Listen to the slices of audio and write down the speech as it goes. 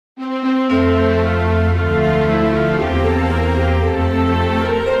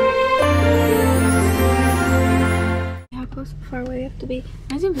How close, far away you have to be?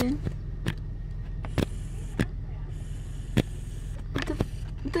 I zoomed in.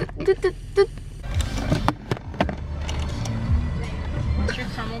 What's your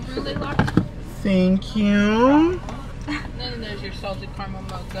caramel brulee lock? Thank you. Then there's your salted caramel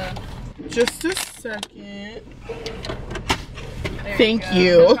mocha. Just a second. There Thank you.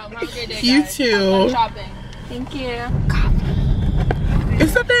 you. No problem. Have a good day, You guys. too. Have fun shopping. Thank you.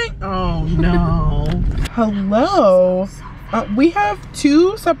 Is that thing? Oh no. Hello. We have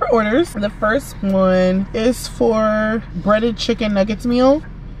two separate orders. The first one is for breaded chicken nuggets meal,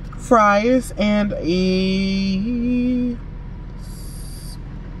 fries, and a...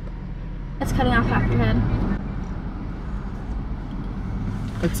 It's cutting off half your head.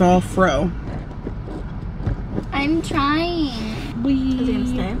 It's all fro. I'm trying. Is it gonna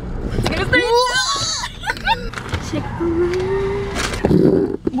stay? It's gonna stay. Chick-fil-A.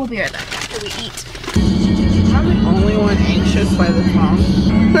 We'll be right back after we eat. I'm the only one anxious by the song.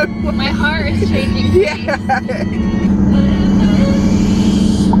 My heart is changing. Yeah.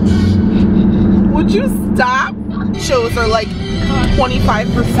 Would you stop? Shows are like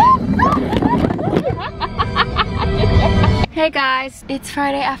 25%. Hey guys, it's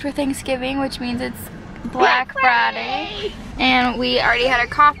Friday after Thanksgiving, which means it's Black Friday. And we already had our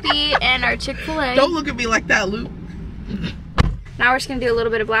coffee and our Chick-fil-A. Don't look at me like that, Luke. Now we're just gonna do a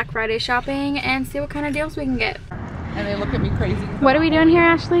little bit of Black Friday shopping and see what kind of deals we can get. And they look at me crazy. What are we doing here,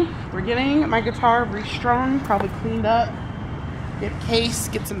 Ashley? We're getting my guitar restrung, probably cleaned up. Get a case,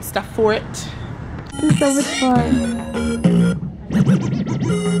 get some stuff for it. This is so much fun.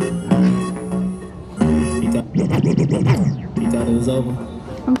 You thought it was over?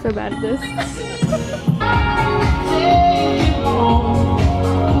 I'm so bad at this.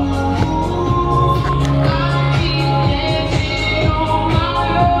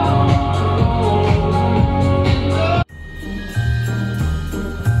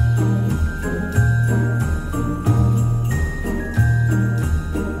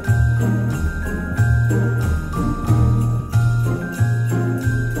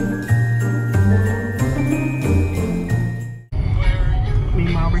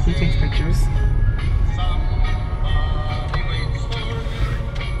 Meanwhile, Ricky takes pictures.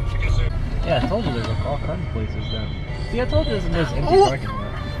 Yeah, I told you there's all kinds of places down. See, I told you there's empty parking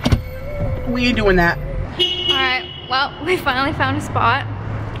lot. We ain't doing that. Alright, well, we finally found a spot.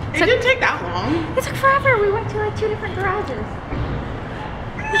 It didn't take that long. It took forever. We went to like 2 different garages.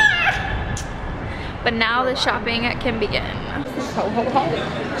 But now the shopping can begin. Ho, ho, ho.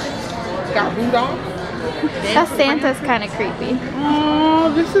 Got Rudolph. That Santa's kind of creepy.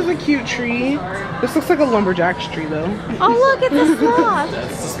 Oh, this is a cute tree. This looks like a lumberjack's tree, though. Oh, look, it's a sloth.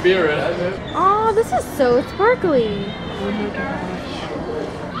 That's the spirit. Oh, this is so sparkly. Oh my gosh.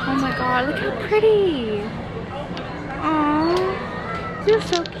 Oh my god, look how pretty. Aww, they're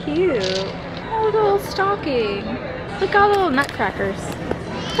so cute. Oh, the little stocking. Look at all the little nutcrackers.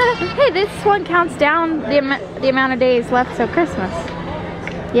 Hey, this one counts down the amount of days left till Christmas.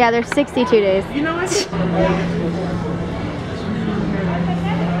 Yeah, there's 62 days. You know what?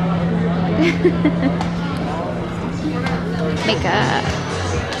 Makeup.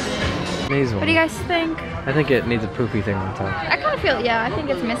 Needs one. What do you guys think? I think it needs a poofy thing on top. I kind of feel, yeah, I think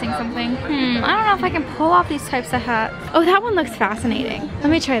it's missing something. I don't know if I can pull off these types of hats. Oh, that one looks fascinating. Let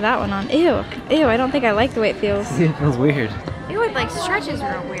me try that one on. Ew. Ew, I don't think I like the way it feels. It feels weird. Ew, it like stretches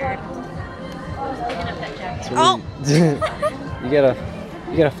real weird. Oh! you gotta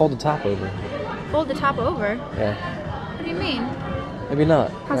fold the top over. Fold the top over? Yeah. What do you mean? Maybe not.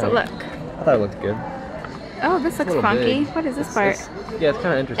 How's it look? I thought it looked good. Oh, this looks little funky. big. What is this part? Yeah, it's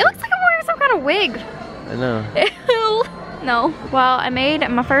kind of It interesting. looks like I'm wearing some kind of wig. I know. Ew. No. Well, I made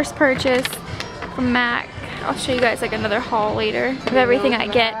my first purchase from Mac. I'll show you guys like another haul later of everything I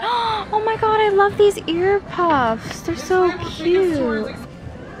get. Oh my god, I love these ear puffs. They're so cute.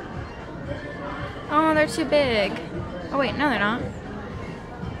 Oh, they're too big. Oh wait, no they're not.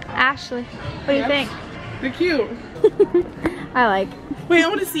 Ashley, what do you think? They're cute. I like. Wait, I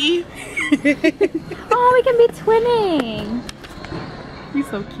want to see. Oh, we can be twinning. He's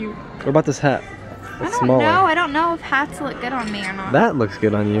so cute. What about this hat? I It's don't smaller. know. I don't know if hats look good on me or not. That looks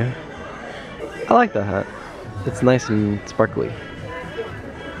good on you. I like that hat. It's nice and sparkly.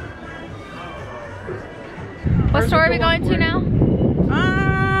 What store are we going to now?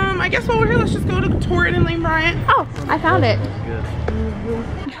 I guess while we're here, let's just go to Torrid and Lane Bryant. Oh, I found it. Good.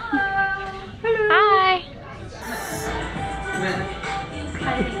 Hi.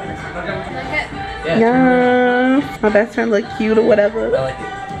 Yeah. My best friend look cute or whatever. I like it.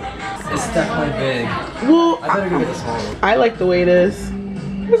 It's definitely big. Well, I better go get a small one. I like the way it is.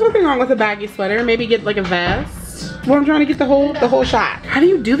 There's nothing wrong with a baggy sweater. Maybe get like a vest. Well, I'm trying to get the whole shot. How do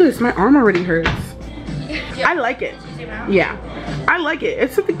you do this? My arm already hurts. I like it. Yeah, I like it.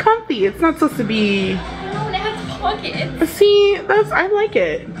 It's something comfy. It's not supposed to be. I know, and it has pockets. See, I like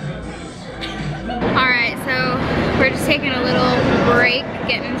it. Alright, so we're just taking a little break,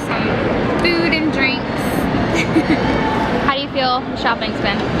 getting some food and drinks. How do you feel the shopping's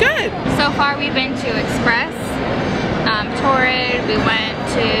been? Good. So far we've been to Express, Torrid, we went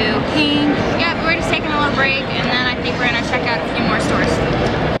to Pink. Yeah, but we're just taking a little break, and then I think we're gonna check out a few more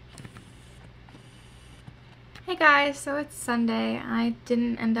stores. Hey guys, so it's Sunday. I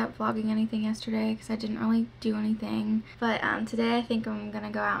didn't end up vlogging anything yesterday because I didn't really do anything. But today I think I'm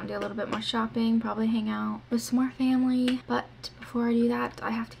gonna go out and do a little bit more shopping, probably hang out with some more family. But before I do that,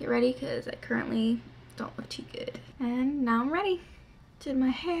 I have to get ready because I currently don't look too good. And now I'm ready. Did my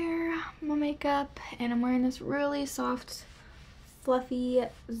hair, my makeup, and I'm wearing this really soft, fluffy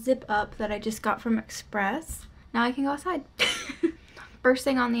zip up that I just got from Express. Now I can go outside. First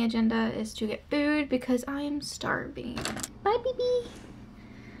thing on the agenda is to get food because I am starving. Bye, baby.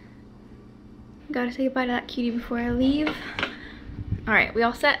 Gotta say goodbye to that cutie before I leave. All right, we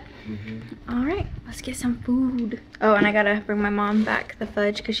all set? All right, let's get some food. Oh, and I gotta bring my mom back the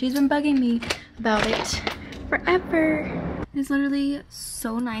fudge because she's been bugging me about it forever. It's literally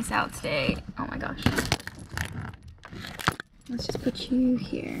so nice out today. Oh my gosh. Let's just put you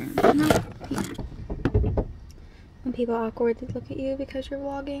here. No, here. When people awkwardly look at you because you're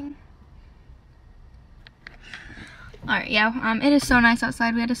vlogging. Alright, yeah, it is so nice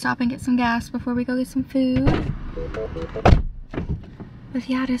outside. We had to stop and get some gas before we go get some food. But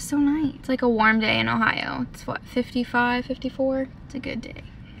yeah, it is so nice. It's like a warm day in Ohio. It's what, 55, 54? It's a good day.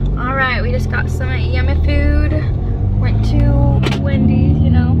 Alright, we just got some yummy food. Went to Wendy's,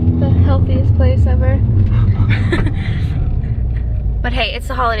 you know, the healthiest place ever. But hey, it's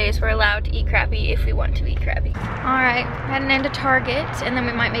the holidays. We're allowed to eat crappy if we want to eat crappy. All right, heading into Target, and then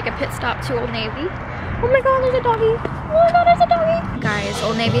we might make a pit stop to Old Navy. Oh my God, there's a doggy. Oh my God, there's a doggy. Guys,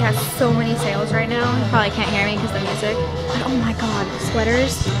 Old Navy has so many sales right now. You probably can't hear me because of the music. But oh my God,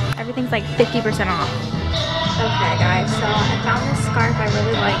 sweaters, everything's like 50% off. Okay guys, so I found this scarf I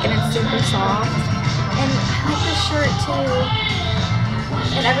really like, and it's super soft. And I like this shirt too.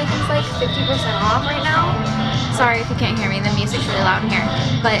 And everything's like 50% off right now. Sorry if you can't hear me, the music's really loud in here.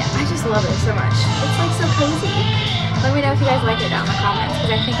 But I just love it so much. It's like so cozy. Let me know if you guys like it down in the comments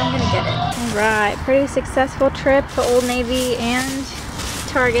because I think I'm gonna get it. Alright, pretty successful trip to Old Navy and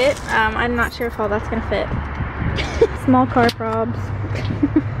Target. I'm not sure if all that's gonna fit. Small car probs.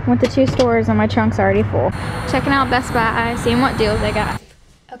 Went to 2 stores and my trunk's already full. Checking out Best Buy, seeing what deals they got.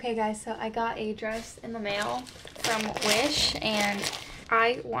 Okay guys, so I got a dress in the mail from Wish, and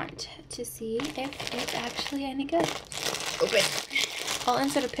I want to see if it's actually any good. Open. I'll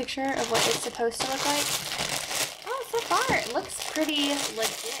insert a picture of what it's supposed to look like. Oh, so far it looks pretty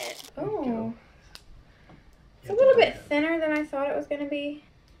legit. Oh. It's a little bit thinner than I thought it was going to be.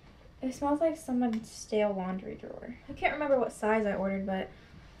 It smells like someone's stale laundry drawer. I can't remember what size I ordered, but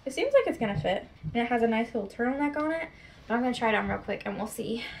it seems like it's going to fit. And it has a nice little turtleneck on it. But I'm going to try it on real quick and we'll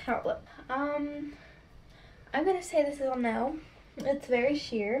see how it looks. I'm going to say this is a no. It's very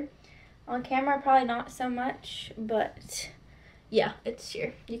sheer. On camera, probably not so much, but yeah, it's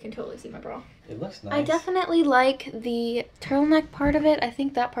sheer. You can totally see my bra. It looks nice. I definitely like the turtleneck part of it. I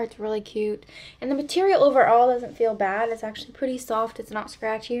think that part's really cute. And the material overall doesn't feel bad. It's actually pretty soft. It's not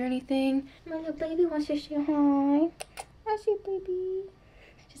scratchy or anything. My little baby wants to say hi. Hi, sweet baby.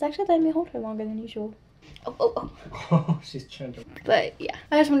 She's actually letting me hold her longer than usual. Oh, oh, oh. Oh, she's trying to... But yeah,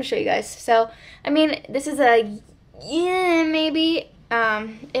 I just want to show you guys. So, I mean, this is a... yeah, maybe.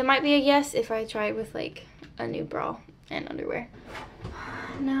 It might be a yes if I try it with like a new bra and underwear.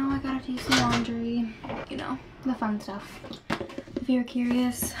 Now I gotta do some laundry. You know, the fun stuff. If you're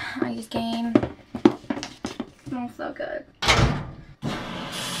curious, I use Game. Smells so good.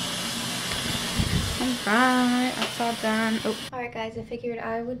 Alright, that's all done. Oh. Alright guys, I figured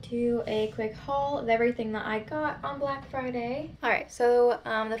I would do a quick haul of everything that I got on Black Friday. Alright, so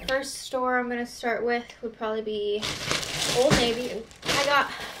the first store I'm going to start with would probably be Old Navy. I got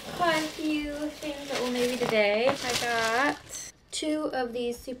quite a few things at Old Navy today. I got 2 of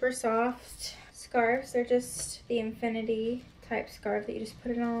these super soft scarves. They're just the infinity type scarf that you just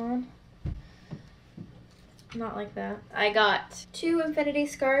put it on. Not like that. I got 2 infinity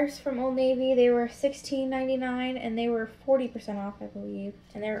scarves from Old Navy. They were $16.99 and they were 40% off, I believe.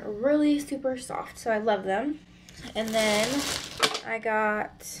 And they're really super soft, so I love them. And then I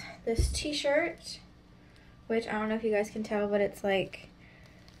got this t-shirt, which I don't know if you guys can tell, but it's like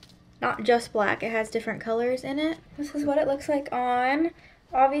not just black, it has different colors in it. This is what it looks like on.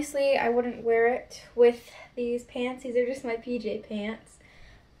 Obviously, I wouldn't wear it with these pants. These are just my PJ pants.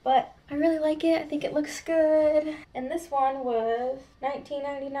 But I really like it. I think it looks good. And this one was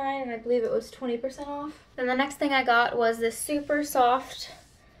 $19.99 and I believe it was 20% off. Then the next thing I got was this super soft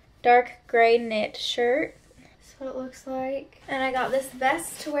dark gray knit shirt. That's what it looks like. And I got this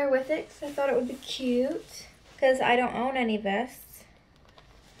vest to wear with it because I thought it would be cute. Because I don't own any vests.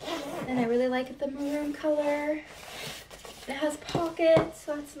 And I really like the maroon color. It has pockets,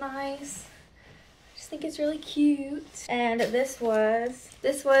 so that's nice. I just think it's really cute. And this was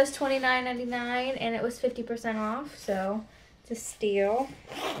 $29.99 and it was 50% off, so it's a steal.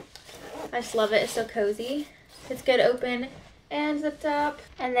 I just love it. It's so cozy. It's good open and zipped up.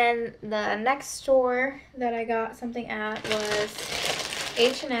 And then the next store that I got something at was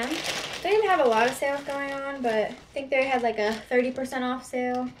H&M. They didn't have a lot of sales going on, but I think they had like a 30% off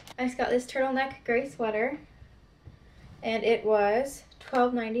sale. I just got this turtleneck gray sweater. And it was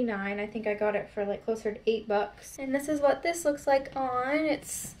 $12.99. I think I got it for like closer to $8. And this is what this looks like on.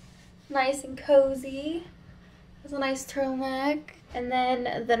 It's nice and cozy. It's a nice turtleneck. And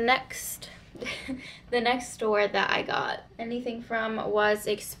then the next store that I got anything from was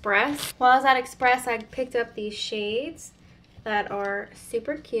Express. While I was at Express, I picked up these shades that are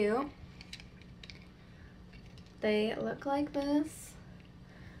super cute. They look like this.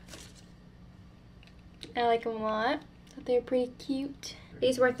 I like them a lot. They're pretty cute.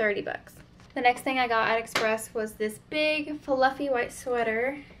 These were $30. The next thing I got at Express was this big fluffy white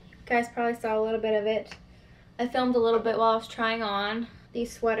sweater. You guys probably saw a little bit of it. I filmed a little bit while I was trying on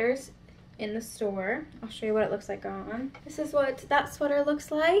these sweaters in the store. I'll show you what it looks like on. This is what that sweater looks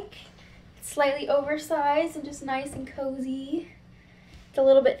like. It's slightly oversized and just nice and cozy. It's a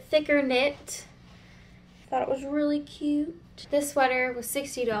little bit thicker knit. Thought it was really cute. This sweater was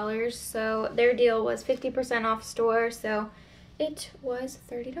 $60, so their deal was 50% off store, so it was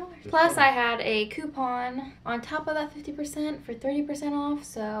 $30. Plus I had a coupon on top of that 50% for 30% off,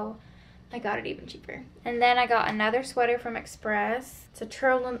 so I got it even cheaper. And then I got another sweater from Express. It's a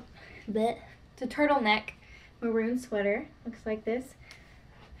turtleneck maroon sweater. Looks like this.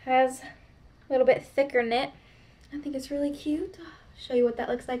 Has a little bit thicker knit. I think it's really cute. I'll show you what that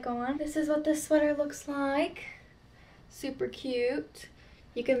looks like on. This is what this sweater looks like. Super cute.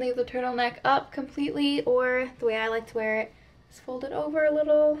 You can leave the turtleneck up completely, or the way I like to wear it is fold it over a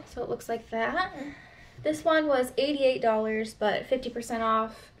little so it looks like that. This one was $88 but 50%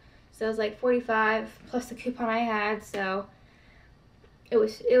 off, so it was like $45 plus the coupon I had, so it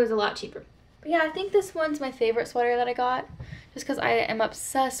was a lot cheaper. But yeah, I think this one's my favorite sweater that I got just because I am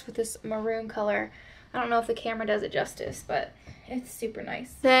obsessed with this maroon color. I don't know if the camera does it justice, but it's super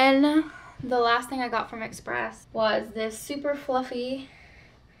nice. Then the last thing I got from Express was this super fluffy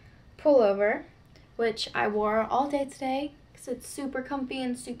pullover, which I wore all day today because it's super comfy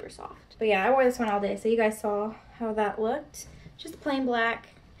and super soft. But yeah, I wore this one all day, so you guys saw how that looked. Just plain black,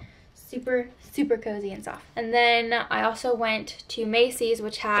 super cozy and soft. And then I also went to Macy's,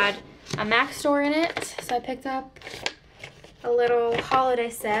 which had a MAC store in it, so I picked up a little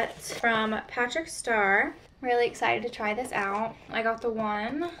holiday set from Patrick Star. Really excited to try this out. I got the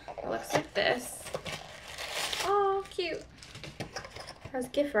one that looks like this. Oh, cute. Has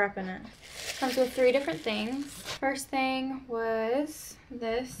gift wrap in it. Comes with 3 different things. First thing was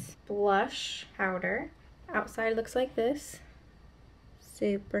this blush powder. Outside looks like this.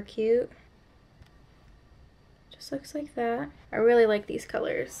 Super cute. Just looks like that. I really like these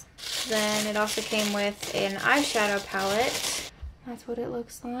colors. Then it also came with an eyeshadow palette. That's what it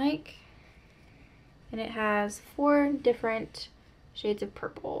looks like. And it has 4 different shades of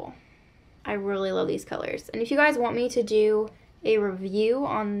purple. I really love these colors. And if you guys want me to do a review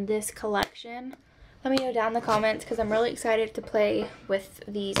on this collection, let me know down in the comments because I'm really excited to play with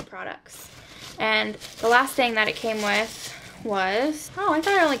these products. And the last thing that it came with was, oh, I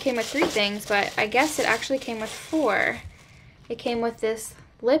thought it only came with 3 things, but I guess it actually came with 4. It came with this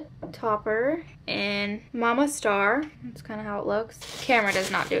lip topper in Mama Star. That's kind of how it looks. The camera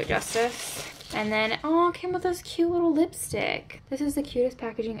does not do it justice. And then, oh, it came with this cute little lipstick. This is the cutest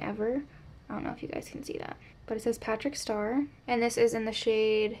packaging ever. I don't know if you guys can see that. But it says Patrick Star. And this is in the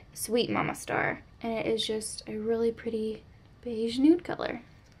shade Sweet Mama Star. And it is just a really pretty beige nude color.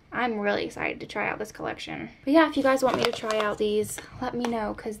 I'm really excited to try out this collection. But yeah, if you guys want me to try out these, let me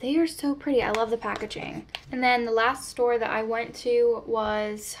know because they are so pretty. I love the packaging. And then the last store that I went to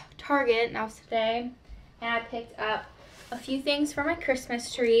was Target, and that was today. And I picked up a few things for my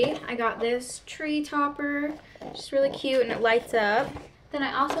Christmas tree. I got this tree topper, just really cute and it lights up. Then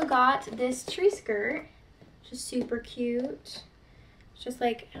I also got this tree skirt, which is super cute. Just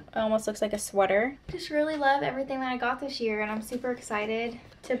like, it almost looks like a sweater. Just really love everything that I got this year, and I'm super excited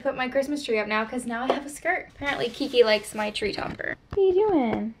to put my Christmas tree up now because now I have a skirt. Apparently Kiki likes my tree topper. What are you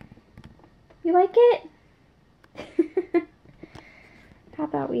doing? You like it? How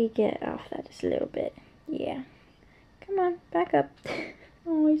about we get off that just a little bit? Yeah. Come on, back up.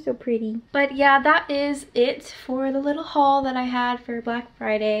 Oh, you're so pretty. But yeah, that is it for the little haul that I had for Black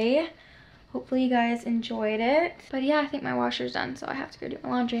Friday. Hopefully you guys enjoyed it. But yeah, I think my washer's done, so I have to go do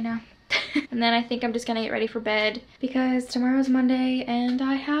my laundry now. And then I think I'm just gonna get ready for bed because tomorrow's Monday and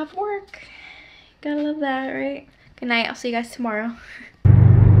I have work. Gotta love that, right? Good night, I'll see you guys tomorrow.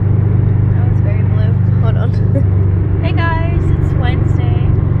 That was very blue. Hold on. Hey guys, it's Wednesday.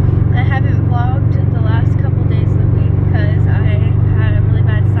 I haven't vlogged the last couple days of the week because I had a really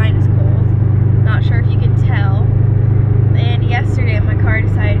bad sinus cold. Not sure if you can tell. And yesterday my car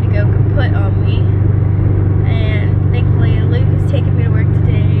decided to go kaput on me. And thankfully Luke is taking me to work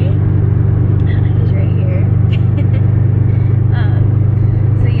today. He's right here.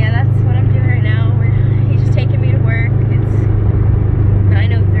 So yeah, that's what I'm doing right now. He's just taking me to work. It's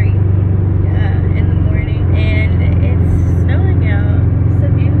 9:03 in the morning and it's snowing out. It's so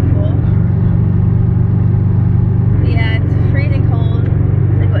beautiful. But yeah, it's freezing cold.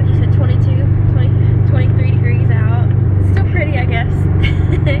 It's like what you said, 23 degrees out. Still pretty, I guess,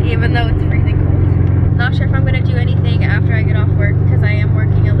 even though it's freezing cold. Not sure if I'm gonna do anything after I get off work because I am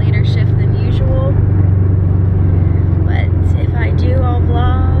working a later shift than usual. But if I do, I'll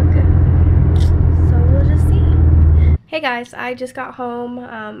vlog. So we'll just see. Hey guys, I just got home.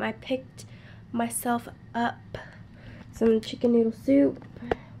 I picked myself up some chicken noodle soup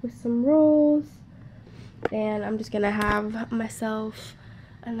with some rolls. And I'm just gonna have myself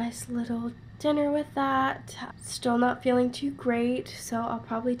a nice little dinner with that. Still not feeling too great, so I'll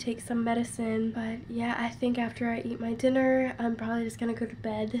probably take some medicine. But yeah, I think after I eat my dinner, I'm probably just gonna go to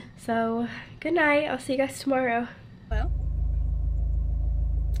bed. So good night, I'll see you guys tomorrow. Well,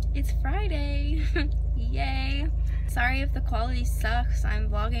 it's Friday. Yay. Sorry if the quality sucks. I'm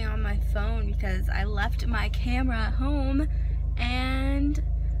vlogging on my phone because I left my camera at home and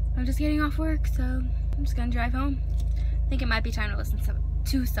I'm just getting off work, so I'm just gonna drive home. I think it might be time to listen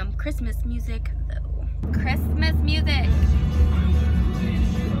to some Christmas music though. Christmas music!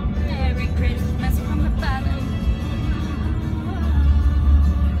 Merry Christmas from the bottom.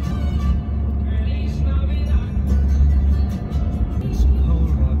 It's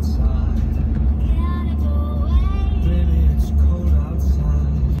cold outside. Baby, it's cold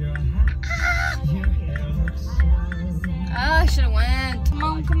outside. Your hair looks so Oh, I should've went. Come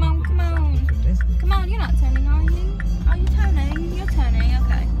on, come on, come on. Come on, you're not turning, are you? Are you turning? You're turning,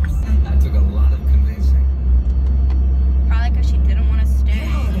 okay. That took a lot of convincing. Probably because she didn't want to stay.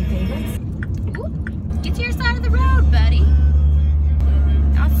 Ooh, get to your side of the road, buddy.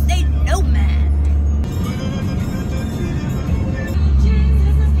 I'll say no, man.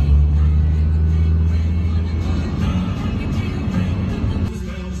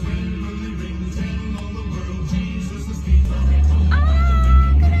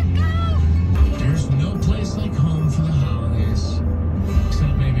 There's no place like home for the holidays.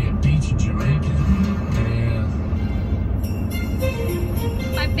 Except maybe a beach in Jamaica. Yeah.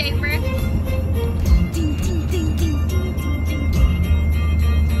 My favorite. Ding, ding, ding, ding, ding, ding, ding.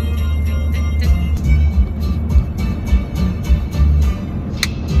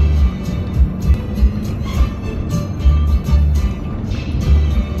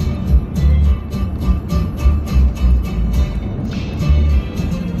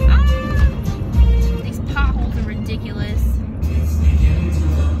 These potholes are ridiculous.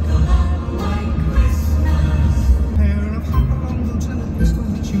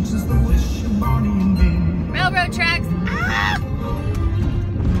 Railroad tracks. Ah!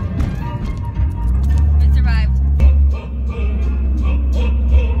 We survived.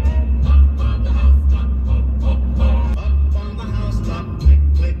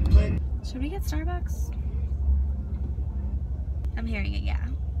 Should we get Starbucks? I'm hearing it, yeah.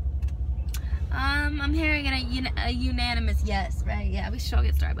 I'm hearing it a unanimous yes, right? Yeah, we should all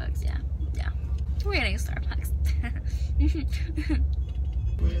get Starbucks, yeah. Yeah. We're getting Starbucks.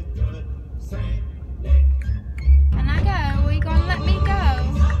 Can I go? Are you gonna let me go?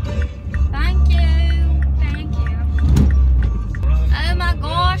 Thank you. Thank you. Oh my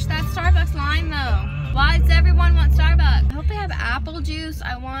gosh, that Starbucks line though. Why does everyone want Starbucks? I hope they have apple juice.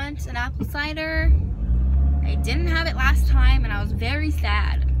 I want an apple cider. I didn't have it last time and I was very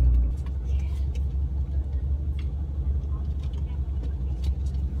sad.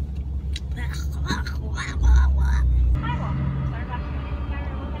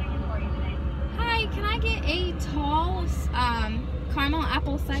 Hi, can I get a tall caramel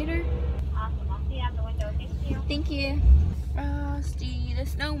later. Awesome. I'll see you out the window. Thank you. Thank you. Frosty the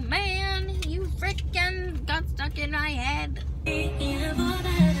Snowman, you frickin' got stuck in my head. Thank you.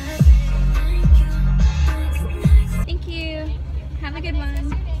 Have a good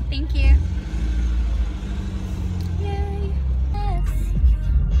one. Thank you. Yay. Yes.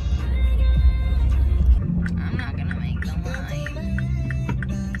 I'm not gonna make the line.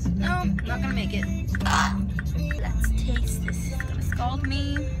 No, not gonna make it. Let's taste this. It's gonna scald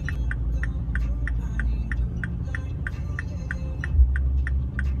me.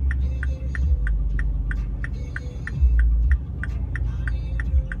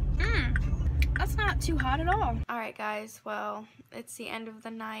 That's not too hot at all. Alright guys, well, it's the end of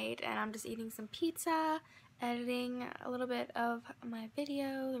the night and I'm just eating some pizza, editing a little bit of my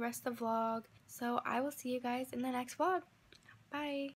video, the rest of the vlog. So I will see you guys in the next vlog. Bye.